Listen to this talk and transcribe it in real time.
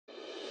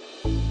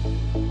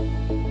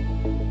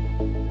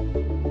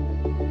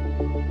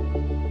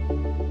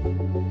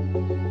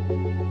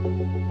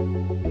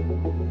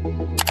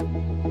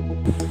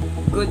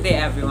Good day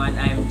everyone,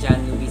 I am John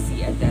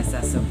Luisi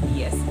Adesas of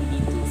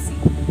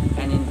PSED2C,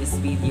 and in this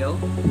video,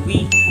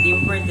 we,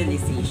 the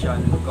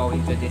Fertilization, will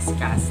going to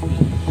discuss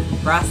the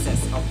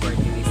process of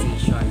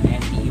fertilization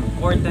and the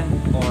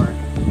important or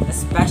the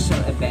special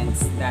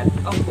events that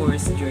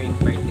occurs during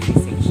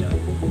fertilization.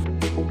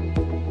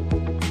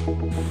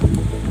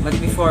 But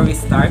before we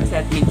start,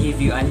 let me give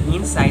you an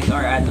insight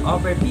or an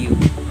overview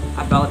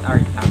about our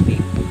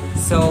topic.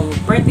 So,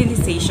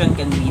 fertilization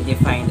can be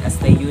defined as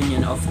the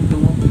union of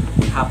two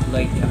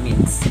haploid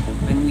gametes.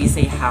 When we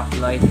say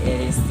haploid, it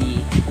is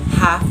the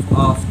half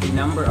of the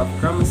number of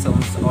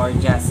chromosomes, or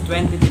just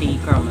 23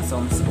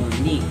 chromosomes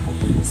only.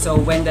 So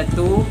when the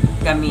two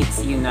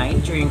gametes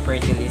unite during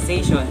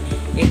fertilization,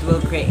 it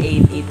will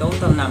create a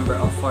total number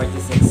of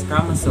 46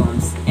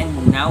 chromosomes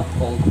and now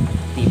called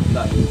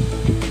diploid.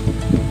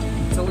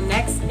 So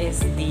next is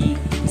the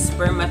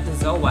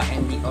spermatozoa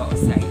and the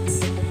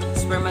oocytes.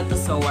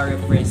 Spermatozoa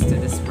refers to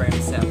the sperm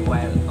cell,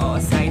 while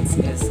oocytes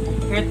is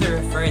here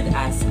referred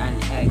as an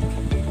egg.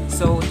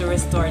 So to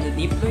restore the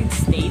diploid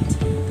state,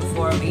 to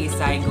form a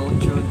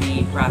zygote through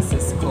the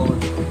process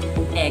called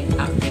egg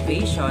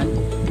activation,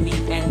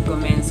 and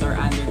commence or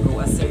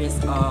undergo a series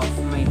of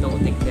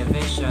mitotic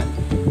division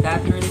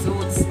that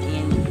results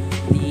in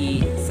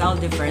the cell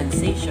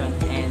differentiation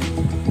and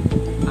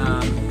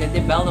the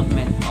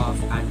development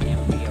of an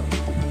embryo.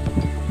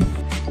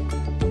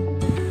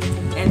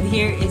 And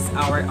here is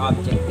our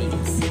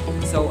objectives.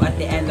 So at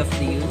the end of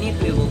the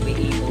unit, we will be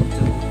able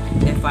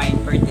to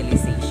define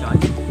fertilization,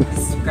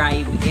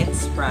 describe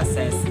its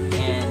process,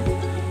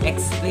 and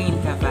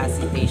explain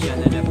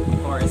capacitation and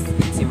of course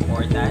its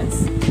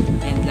importance.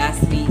 And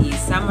lastly is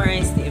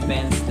summarize the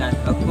events that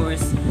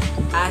occurs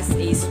as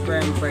a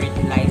sperm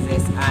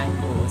fertilizes an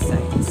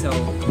oocyte. So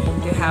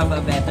to have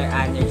a better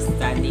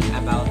understanding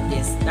about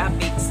these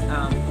topics,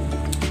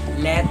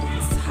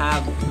 let's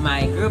have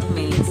my group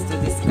mates to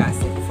discuss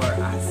it for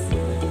us.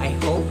 I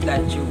hope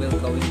that you will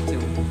going to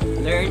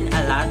learn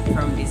a lot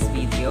from this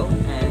video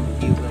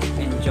and you will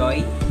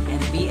enjoy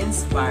and be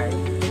inspired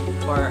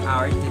for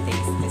our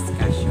today's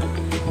discussion.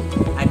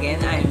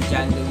 Again, I am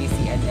John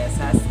Luisi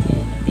Adesas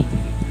and thank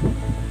you.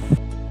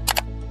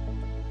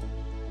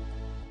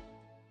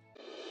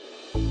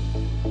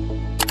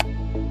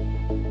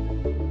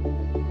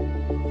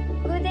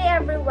 Good day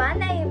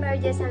everyone, I am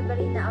Merja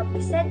Salvarina of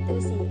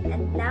PSED2C,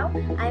 and now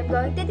I am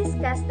going to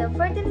discuss the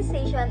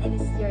fertilization in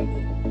its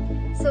journey.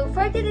 So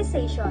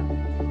fertilization,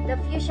 the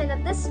fusion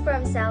of the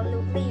sperm cell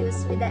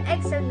nucleus with the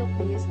egg cell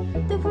nucleus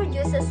to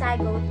produce a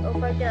zygote or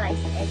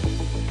fertilized egg,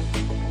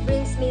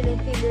 brings male and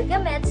female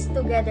gametes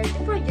together to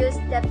produce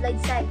diploid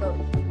zygote.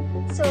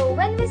 So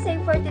when we say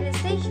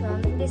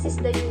fertilization, this is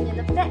the union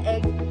of the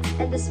egg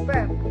and the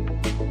sperm.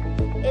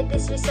 It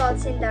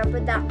results in the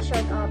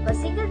production of a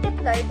single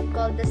diploid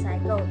called the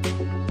zygote.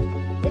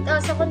 It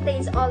also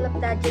contains all of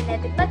the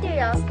genetic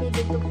materials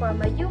needed to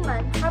form a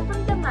human, half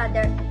from the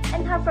mother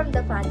and half from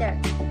the father.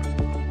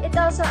 It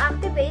also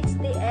activates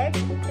the egg,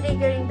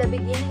 triggering the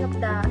beginning of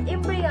the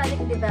embryonic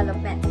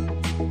development.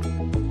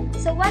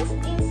 So once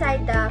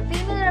inside the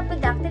female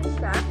reproductive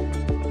tract,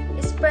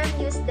 sperm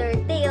use their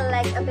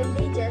tail-like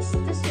appendages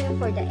to swim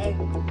for the egg.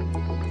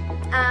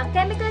 A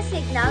chemical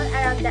signal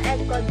around the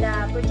egg called the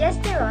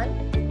progesterone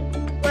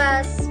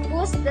was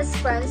boost the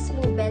sperm's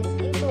movements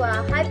into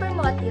a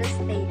hypermotile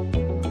state.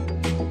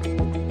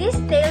 These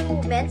tail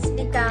movements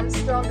become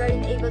stronger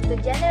and able to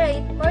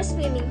generate more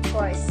swimming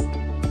force.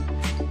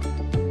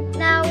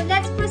 Now,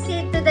 let's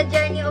proceed to the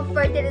journey of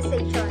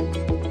fertilization.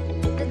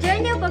 The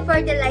journey of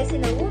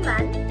fertilizing a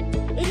woman.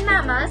 In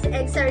mammals,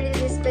 eggs are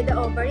released by the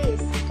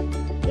ovaries.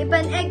 If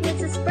an egg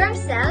meets a sperm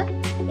cell,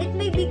 it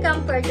may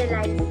become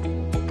fertilized.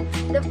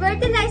 The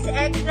fertilized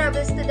egg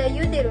travels to the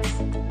uterus,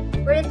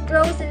 where it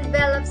grows and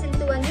develops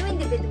into a new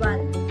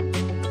individual.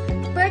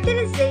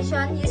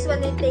 Fertilization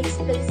usually takes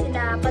place in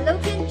a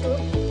fallopian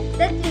tube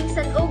that links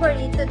an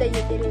ovary to the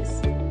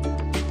uterus.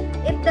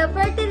 If the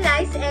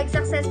fertilized egg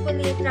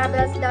successfully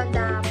travels down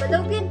the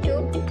fallopian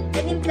tube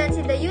and implants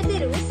in the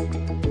uterus,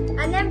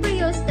 an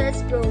embryo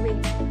starts growing.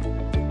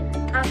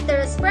 After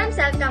a sperm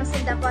cell comes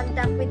into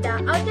contact with the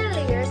outer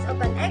layers of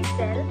an egg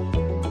cell,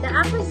 the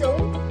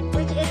acrosome,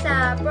 which is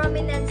a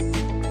prominence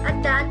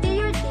at the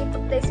anterior tip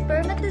of the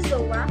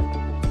spermatozoa,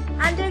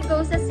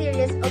 undergoes a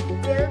series of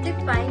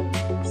well-defined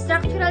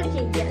structural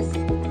changes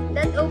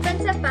that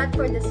opens a path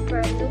for the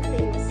sperm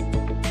nucleus.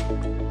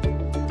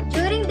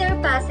 During their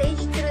passage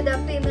through the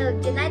female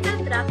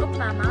genital tract of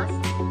mammals,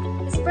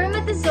 the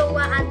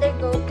spermatozoa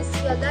undergo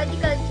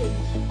physiological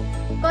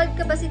change called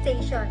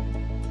capacitation,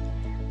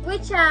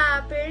 which is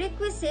a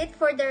prerequisite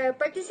for their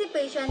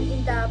participation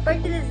in the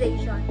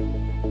fertilization.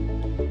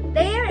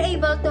 They are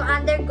able to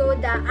undergo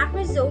the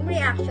acrosome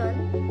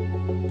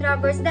reaction,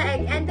 traverse the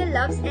egg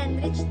envelopes,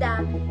 and reach the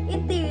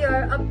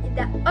interior of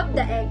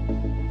the egg.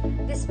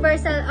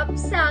 Dispersal of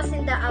cells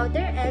in the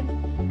outer egg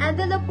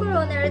Envelope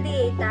corona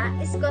radiata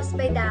is caused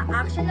by the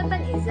action of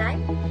an enzyme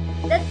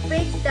that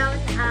breaks down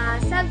a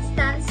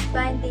substance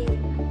binding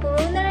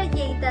corona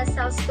radiata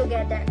cells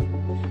together.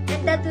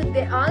 And that would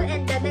be all,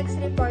 and the next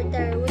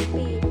reporter would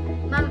be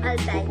Ma'am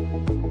Altay.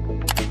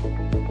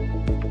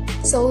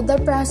 So, the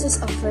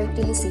process of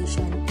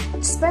fertilization: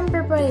 sperm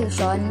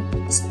preparation,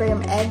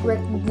 sperm egg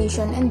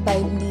recognition and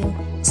binding,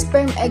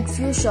 sperm egg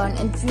fusion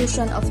and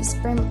fusion of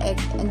sperm egg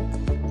and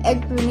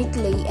egg pronate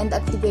lay, and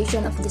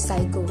activation of the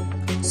zygote.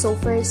 So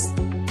first,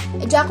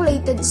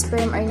 ejaculated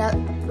sperm are not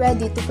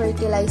ready to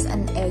fertilize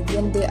an egg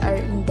when they are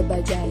in the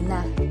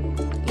vagina.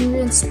 In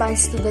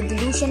response to the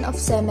dilution of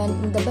semen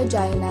in the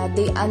vagina,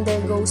 they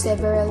undergo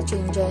several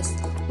changes,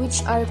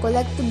 which are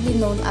collectively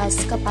known as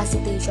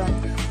capacitation.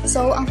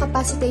 So, ang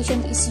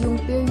capacitation is yung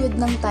period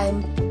ng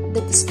time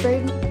that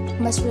sperm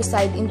must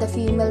reside in the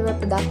female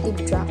reproductive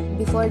tract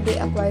before they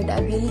acquire the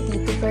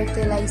ability to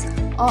fertilize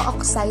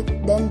oocyte.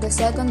 Then the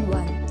second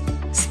one,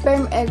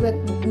 sperm egg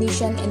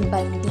recognition and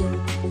binding.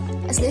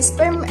 As the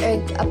sperm egg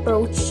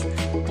approach,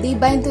 they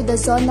bind to the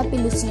zona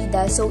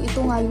pellucida, so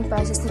ito nga yung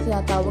process na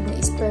tinatawag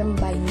na sperm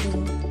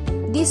binding.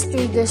 This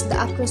triggers the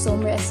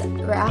acrosome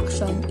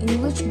reaction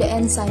in which the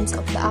enzymes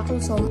of the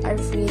acrosome are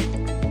freed.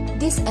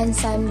 This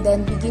enzyme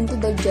then begin to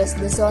digest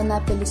the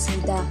zona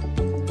pellucida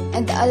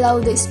and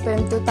allow the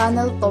sperm to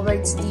tunnel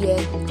towards the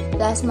egg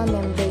plasma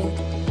membrane.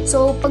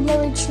 So, pag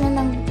na-reach na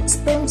ng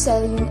sperm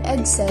cell yung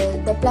egg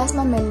cell, the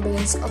plasma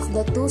membranes of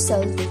the two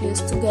cells fuse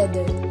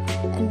together,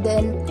 and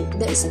then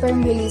the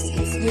sperm release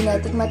its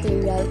genetic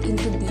material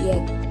into the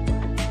egg.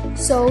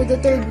 So, the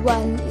third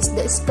one is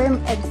the sperm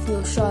egg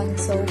fusion.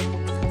 So,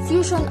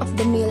 fusion of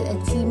the male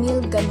and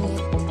female gamete.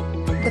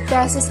 The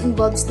process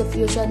involves the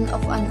fusion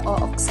of an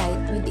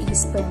oocyte with a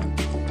sperm.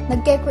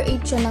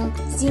 Nagke-create siya ng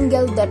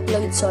single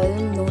diploid soil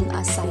known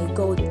as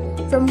zygote,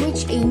 from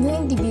which a new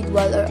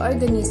individual or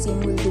organism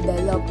will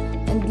develop,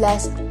 and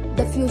last,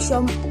 the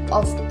fusion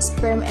of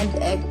sperm and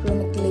egg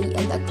pronate lay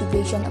and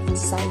activation of the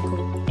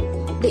zygote.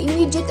 The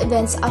immediate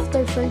events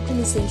after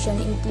fertilization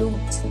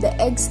includes the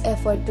egg's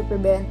effort to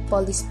prevent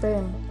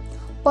polysperm.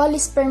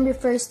 Polysperm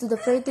refers to the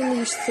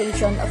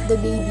fertilization of the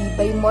baby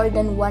by more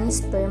than one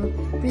sperm,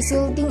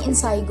 resulting in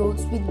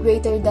zygotes with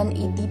greater than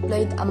a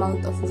diploid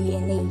amount of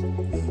DNA.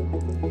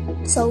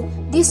 So,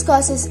 this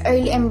causes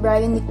early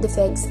embryonic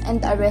defects and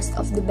arrest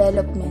of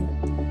development.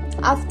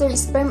 After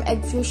sperm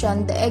egg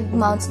fusion, the egg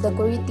mounts the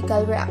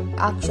cortical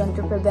reaction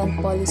to prevent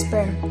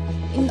polysperm.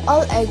 In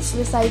all eggs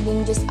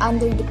residing just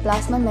under the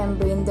plasma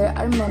membrane, there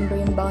are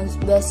membrane-bound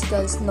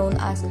vesicles known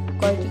as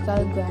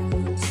cortical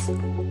granules.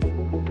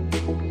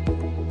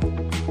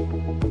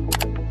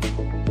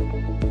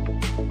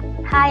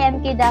 Hi,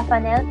 I'm Kida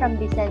Fanel from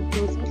Vicente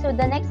 2C. So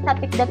the next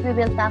topic that we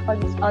will tackle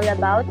is all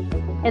about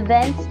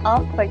events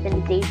of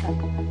fertilization.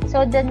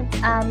 So the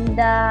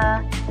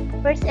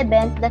first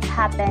event that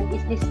happened is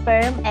the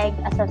sperm-egg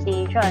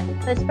association.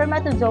 So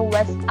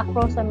spermatozoa's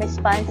acrosome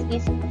response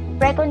is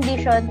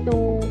precondition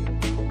to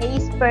a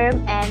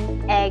sperm and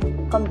egg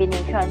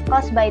combination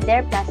caused by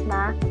their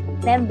plasma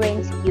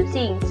membranes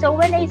fusing. So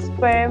when a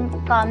sperm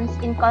comes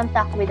in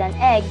contact with an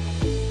egg,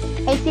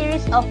 a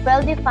series of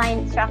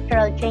well-defined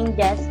structural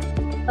changes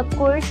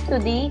occurs to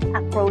the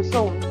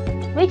acrosome,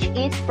 which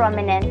is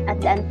prominent at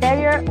the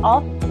anterior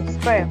of the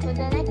sperm. So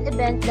the next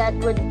event that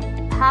would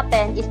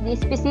happen is the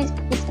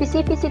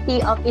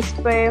specificity of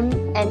sperm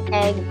and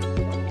egg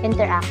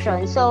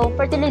interaction. So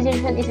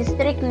fertilization is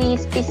strictly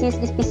species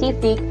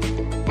specific,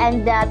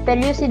 and the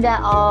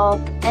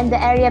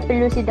area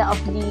pellucida of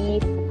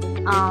the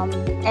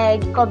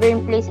egg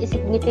covering place is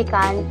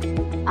significant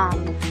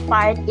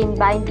part in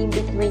binding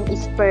between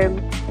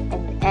sperm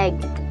and egg.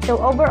 So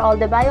overall,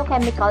 the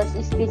biochemical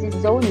species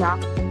zona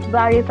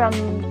vary from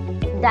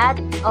that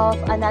of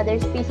another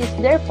species,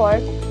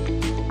 therefore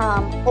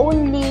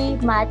only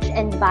match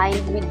and bind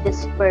with the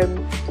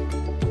sperm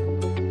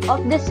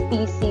of the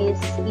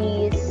species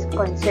is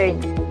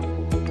concerned.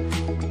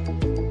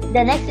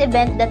 The next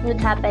event that would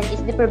happen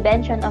is the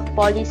prevention of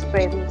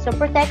polyspermy. So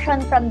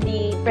protection from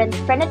the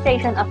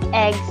penetration of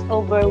eggs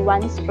over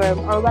one sperm,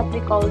 or what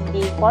we call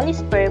the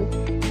polysperm,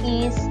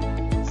 is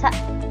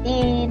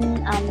in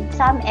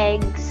some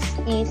eggs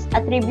is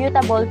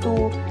attributable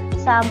to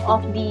some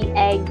of the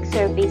egg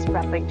surface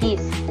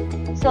properties.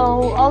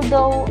 So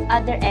although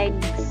other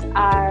eggs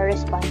are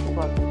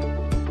responsible.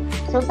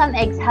 So some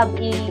eggs have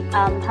the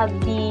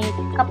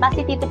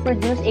capacity to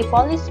produce a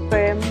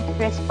polysperm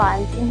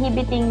response,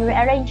 inhibiting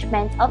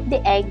rearrangement of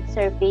the egg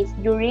surface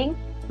during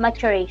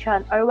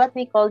maturation, or what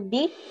we call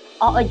the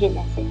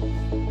oogenesis.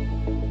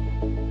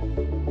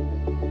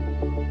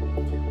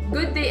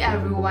 Good day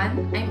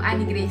everyone, I'm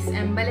Annie Grace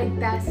M.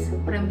 Balagtas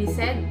from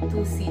Vicente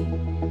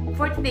 2C.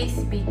 For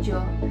today's video,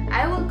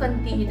 I will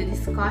continue the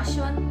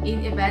discussion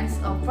in events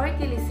of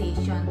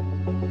fertilization.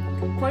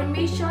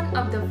 Formation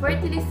of the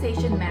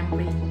fertilization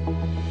membrane.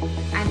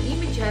 An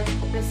immediate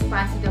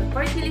response to the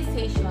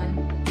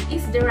fertilization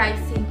is the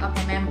rising of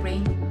a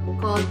membrane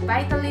called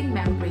vitelline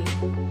membrane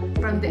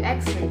from the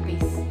egg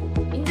surface.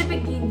 In the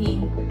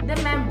beginning, the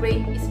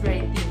membrane is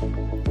very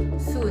thin.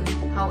 Soon,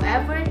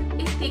 however,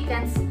 it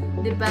thickens,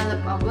 develop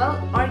a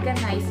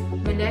well-organized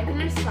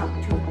molecular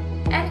structure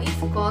and is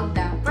called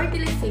the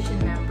fertilization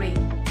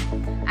membrane.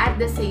 At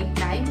the same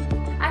time,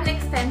 an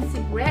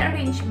extensive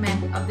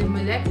rearrangement of the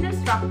molecular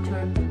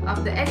structure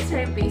of the egg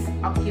surface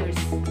occurs.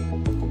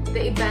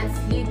 The events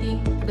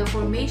leading to the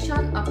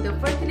formation of the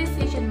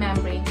fertilization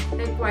membrane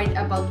required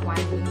about 1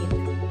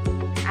 minute.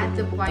 At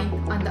the point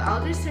on the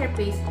outer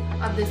surface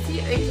of the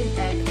sea urchin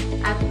egg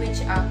at which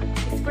a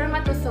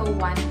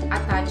spermatozoa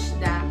attached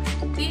the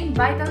thin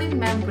vitelline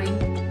membrane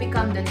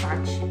become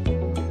detached.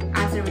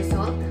 As a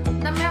result,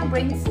 the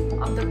membranes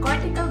of the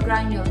cortical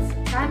granules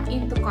come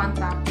into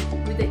contact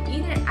with the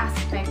inner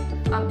aspect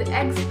of the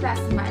egg's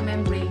plasma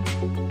membrane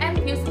and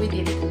fuse with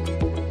it.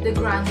 The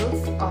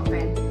granules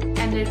open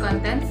and their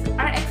contents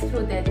are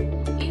extruded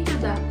into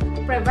the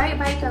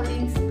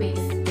previtaline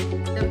space,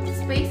 the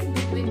space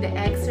between the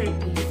egg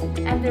surface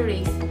and the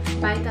raised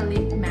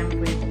vitelline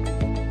membrane.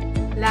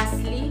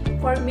 Lastly,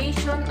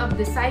 formation of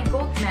the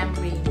zygote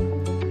membrane.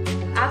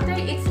 After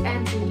its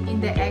entry in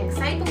the egg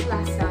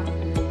cytoplasm,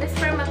 the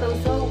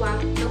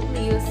spermatozoa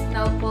nucleus,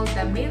 now called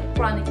the male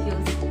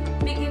pronucleus,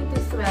 begin to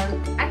swell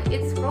and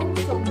its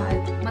chromosomal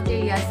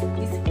material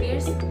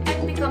disappears and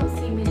becomes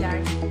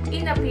similar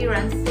in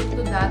appearance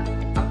to that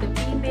of the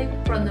female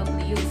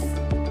pronucleus.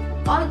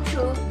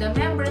 Although the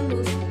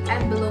membranous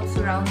envelope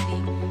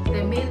surrounding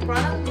the male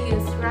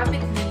pronucleus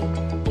rapidly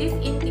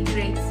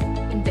disintegrates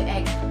in the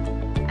egg,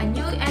 a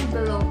new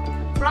envelope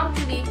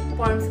promptly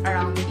forms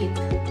around it.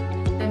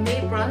 The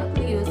male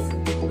pronucleus,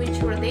 which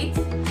rotates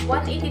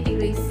 180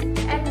 degrees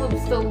and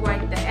moves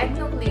toward the egg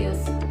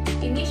nucleus,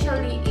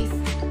 initially is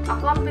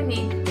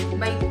accompanied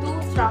by two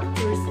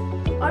structures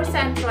or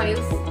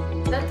centrioles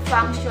that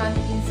function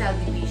in cell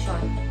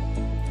division.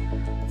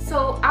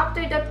 So,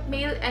 after the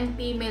male and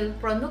female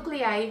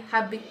pronuclei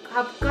have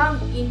come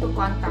into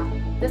contact,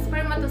 the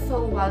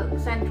spermatozoal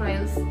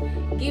centrioles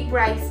give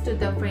rise to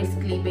the first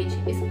cleavage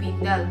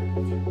spindle,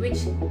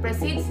 which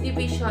precedes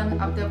division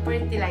of the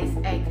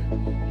fertilized egg.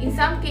 In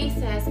some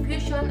cases,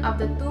 fusion of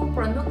the two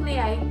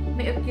pronuclei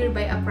may occur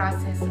by a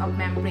process of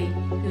membrane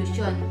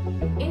fusion.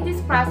 In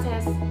this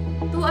process,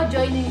 two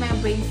adjoining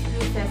membranes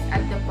fuses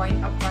at the point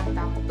of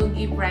contact to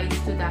give rise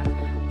to the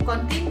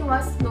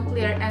continuous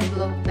nuclear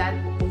envelope that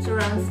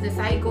surrounds the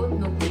zygote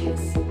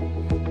nucleus.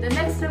 The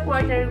next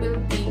reporter will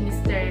be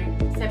Mr.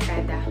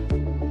 Cepeda.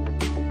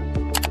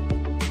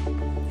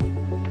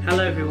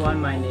 Hello everyone,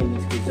 my name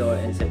is Gizo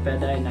and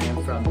Cepeda and I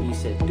am from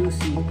BSET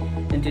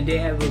 2C, and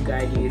today I will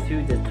guide you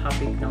through the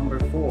topic number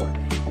 4,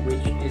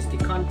 which is the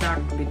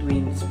contact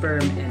between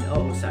sperm and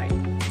oocyte.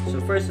 So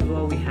first of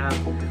all, we have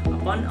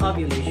upon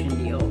ovulation,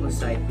 the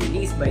oocyte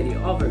released by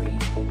the ovary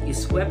is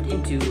swept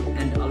into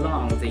and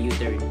along the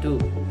uterine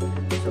tube.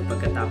 So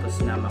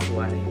pagkatapos na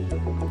makuha na yun,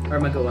 or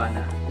magawa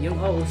na yung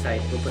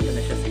oocyte, pupunta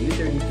na siya sa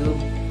uterine tube,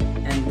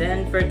 and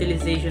then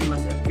fertilization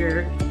must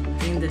occur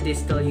in the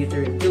distal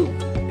uterine tube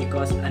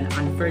because an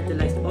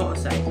unfertilized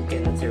oocyte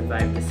cannot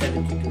survive the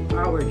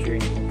 72-hour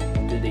journey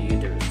to the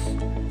uterus.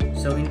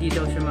 So hindi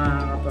daw siya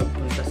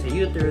makakapagpunta sa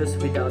uterus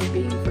without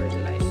being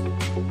fertilized.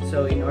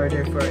 So in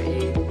order for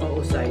a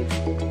oocyte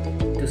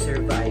to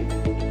survive,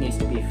 it needs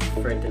to be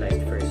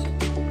fertilized first.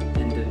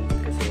 And dun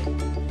kasi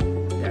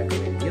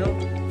gagawin yung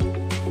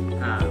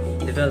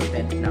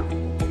development ng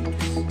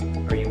fetus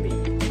or yung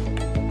baby.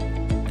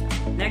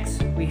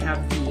 Next, we have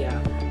the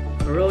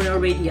corona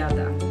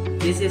radiata.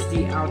 This is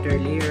the outer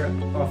layer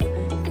of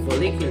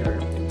follicular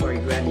or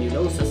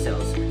granulosa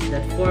cells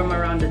that form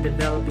around the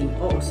developing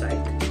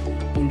oocyte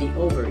in the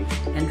ovary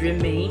and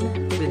remain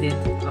with it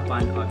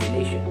upon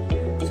ovulation.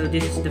 So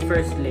this is the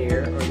first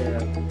layer or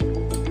the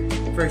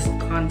first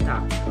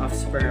contact of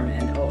sperm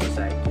and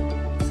oocyte.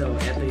 So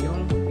ito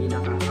yung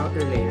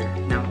pinaka-outer layer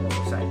ng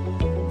oocyte.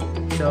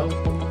 So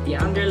the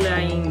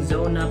underlying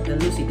zona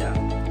pellucida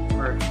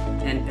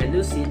and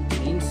pellucid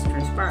means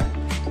transparent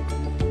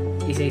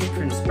is a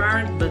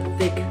transparent but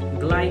thick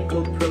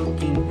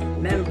glycoprotein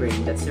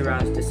membrane that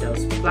surrounds the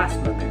cell's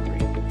plasma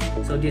membrane.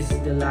 So this is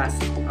the last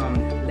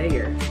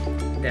layer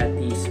that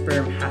the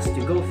sperm has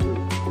to go through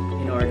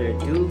in order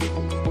to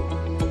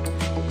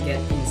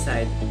get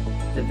inside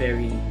the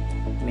very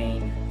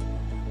main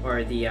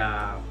or the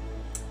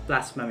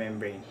plasma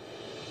membrane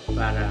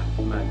para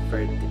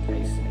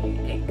mag-fertilize yung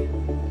egg.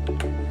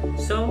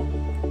 So,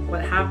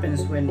 what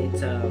happens when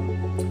it's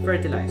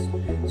fertilized?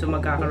 So,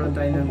 magkakaroon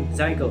tayo ng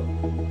zygote.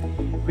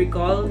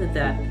 Recall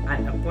that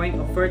at a point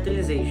of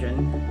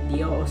fertilization,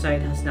 the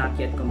oocyte has not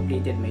yet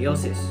completed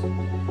meiosis.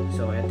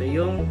 So, ito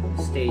yung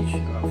stage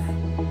of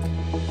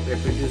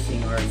reproducing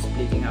or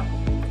splitting up.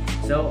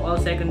 So, all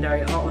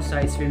secondary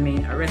oocytes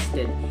remain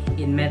arrested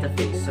in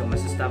metaphase. So,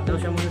 masastop daw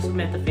siya muna sa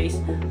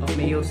metaphase of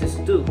meiosis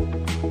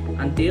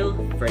 2 until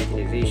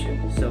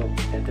fertilization. So,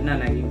 ito na,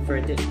 naging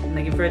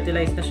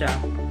fertilized na siya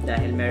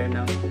dahil meron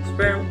ng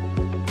sperm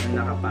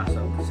na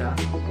nakapasok sa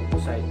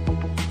oocyte.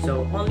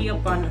 So, only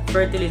upon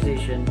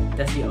fertilization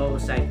does the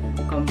oocyte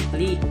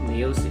complete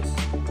meiosis.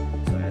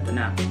 So, ito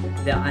na.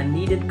 The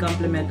unneeded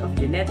complement of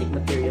genetic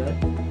material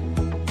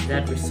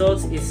that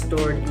results is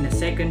stored in a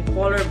second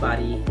polar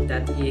body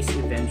that is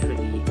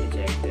eventually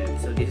ejected.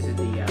 So this is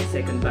the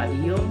second body,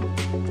 yung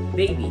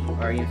baby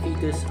or yung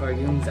fetus or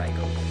yung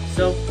zygote.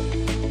 So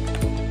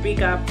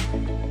recap,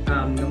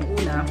 nung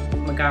una,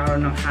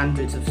 magkakaroon ng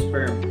hundreds of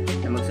sperm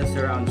na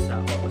magsasurround sa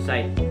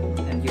oocyte.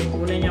 And yung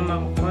una niya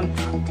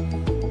makakontak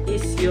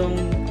is yung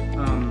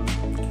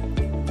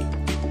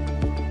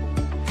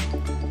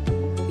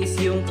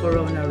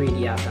corona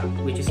radiata,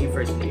 which is yung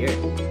first layer.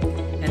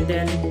 And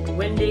then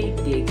when they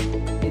dig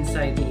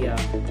inside the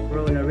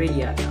corona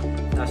radiata,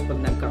 tapos pag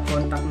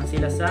nagka-contact na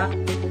sila sa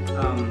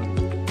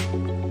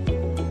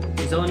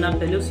zona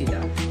pellucida,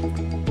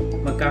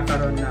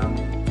 magkakaroon ng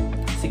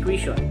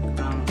secretion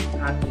ang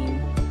ating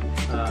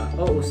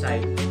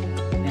oocyte,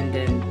 and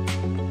then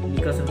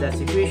because of that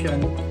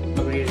secretion,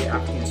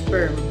 magre-react yung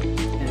sperm,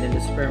 and then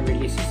the sperm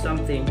releases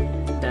something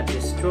that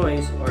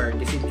destroys or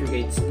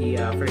disintegrates the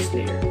first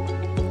layer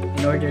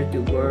in order to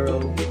burrow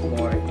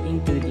more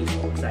into the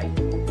oocyte.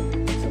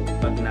 So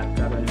pag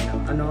nagkaroon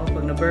na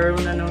pag na-burrow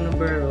na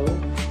na-burrow,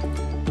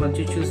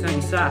 mag-choose ng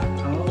isa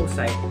ang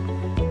oocyte,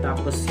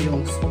 tapos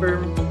yung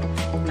sperm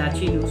na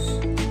chilus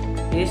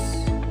is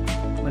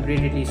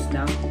magre-release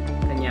ng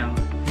kanyang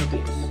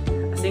nucleus.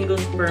 A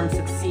single sperm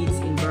succeeds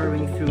in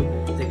burrowing through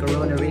the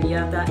corona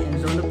radiata and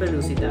zona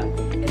pellucida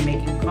and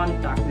making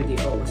contact with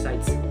the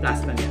oocyte's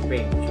plasma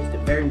membrane, which is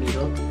the very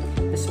middle.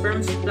 The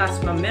sperm's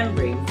plasma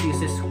membrane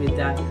fuses with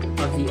that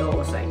of the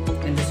oocyte,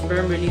 and the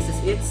sperm releases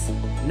its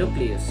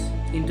nucleus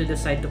into the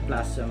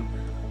cytoplasm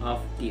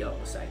of the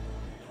oocyte.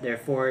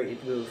 Therefore,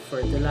 it will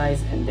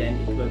fertilize, and then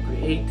it will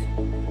create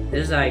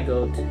the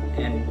zygote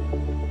and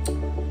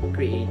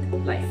create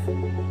life,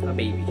 a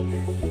baby.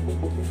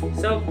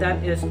 So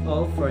that is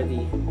all for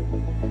the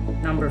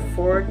number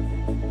 4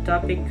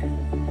 topic,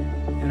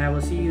 and I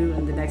will see you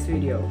in the next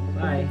video.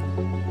 Bye.